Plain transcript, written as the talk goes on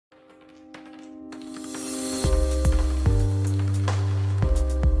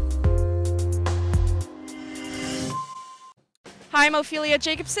I'm Ophelie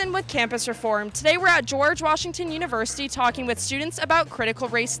Jacobson with Campus Reform. Today we're at George Washington University talking with students about critical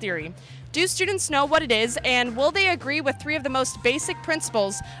race theory. Do students know what it is, and will they agree with 3 of the most basic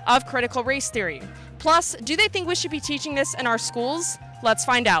principles of critical race theory? Plus, do they think we should be teaching this in our schools? Let's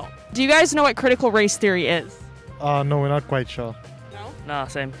find out. Do you guys know what critical race theory is? No, we're not quite sure. No? No,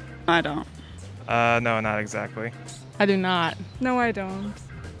 same. I don't. No, not exactly. I do not. No, I don't.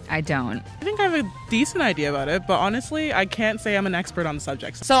 I don't. I think I have a decent idea about it, but honestly, I can't say I'm an expert on the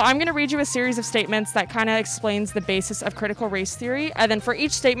subject. So I'm going to read you a series of statements that kind of explains the basis of critical race theory, and then for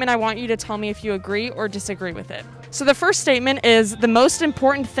each statement I want you to tell me if you agree or disagree with it. So the first statement is, the most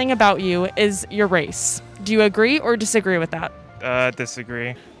important thing about you is your race. Do you agree or disagree with that?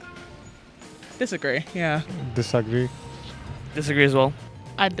 Disagree. Disagree, yeah. Disagree. Disagree as well.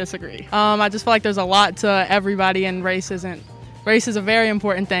 I disagree. I just feel like there's a lot to everybody, and race is a very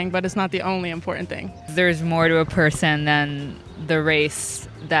important thing, but it's not the only important thing. There's more to a person than the race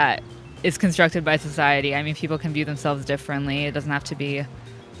that is constructed by society. I mean, people can view themselves differently. It doesn't have to be,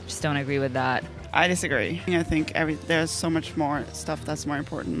 just don't agree with that. I disagree. I think there's so much more stuff that's more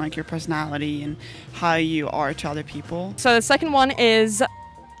important, like your personality and how you are to other people. So the second one is,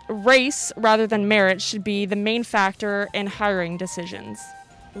 race rather than merit should be the main factor in hiring decisions.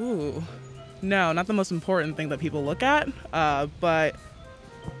 Ooh. No, not the most important thing that people look at, but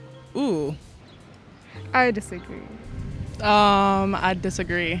ooh. I disagree. I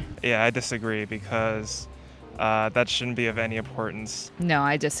disagree. Yeah, I disagree because that shouldn't be of any importance. No,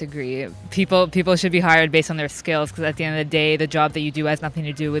 I disagree. People should be hired based on their skills, because at the end of the day, the job that you do has nothing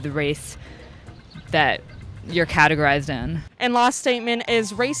to do with the race that you're categorized in. And last statement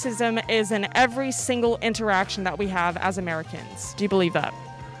is, racism is in every single interaction that we have as Americans. Do you believe that?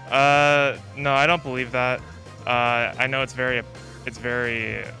 No, I don't believe that. I know it's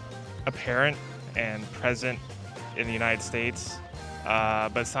very apparent and present in the United States,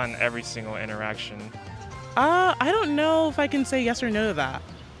 but it's not in every single interaction. I don't know if I can say yes or no to that.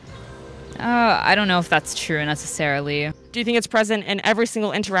 I don't know if that's true necessarily. Do you think it's present in every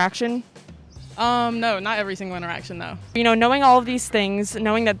single interaction? No, not every single interaction, though. You know, knowing all of these things,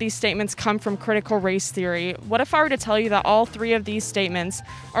 knowing that these statements come from critical race theory, what if I were to tell you that all 3 of these statements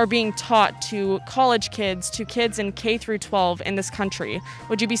are being taught to college kids, to kids in K through 12 in this country?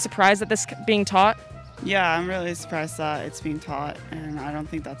 Would you be surprised at this being taught? Yeah, I'm really surprised that it's being taught, and I don't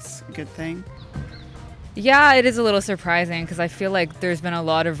think that's a good thing. Yeah, it is a little surprising, because I feel like there's been a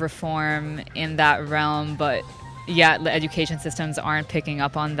lot of reform in that realm, but yeah, the education systems aren't picking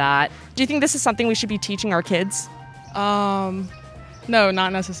up on that. Do you think this is something we should be teaching our kids? No,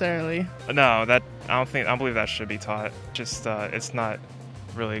 not necessarily. No, I don't believe that should be taught. Just it's not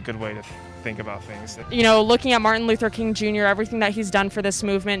really a good way to think about things. You know, looking at Martin Luther King Jr., everything that he's done for this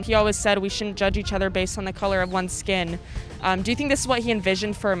movement, he always said we shouldn't judge each other based on the color of one's skin. Do you think this is what he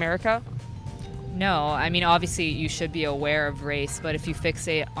envisioned for America? No, I mean, obviously you should be aware of race, but if you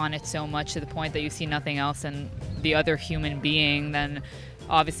fixate on it so much to the point that you see nothing else in the other human being, then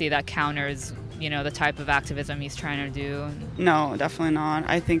obviously that counters, the type of activism he's trying to do. No, definitely not.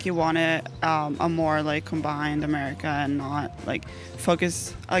 I think you want it a more combined America, and not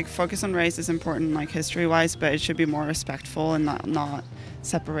focus on race is important history-wise, but it should be more respectful and not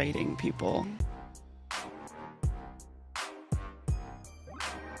separating people.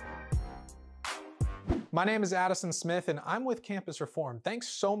 My name is Addison Smith, and I'm with Campus Reform. Thanks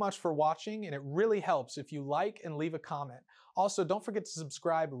so much for watching, and it really helps if you like and leave a comment. Also, don't forget to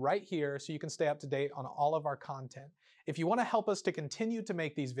subscribe right here so you can stay up to date on all of our content. If you want to help us to continue to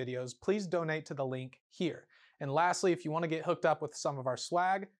make these videos, please donate to the link here. And lastly, if you want to get hooked up with some of our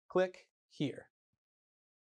swag, click here.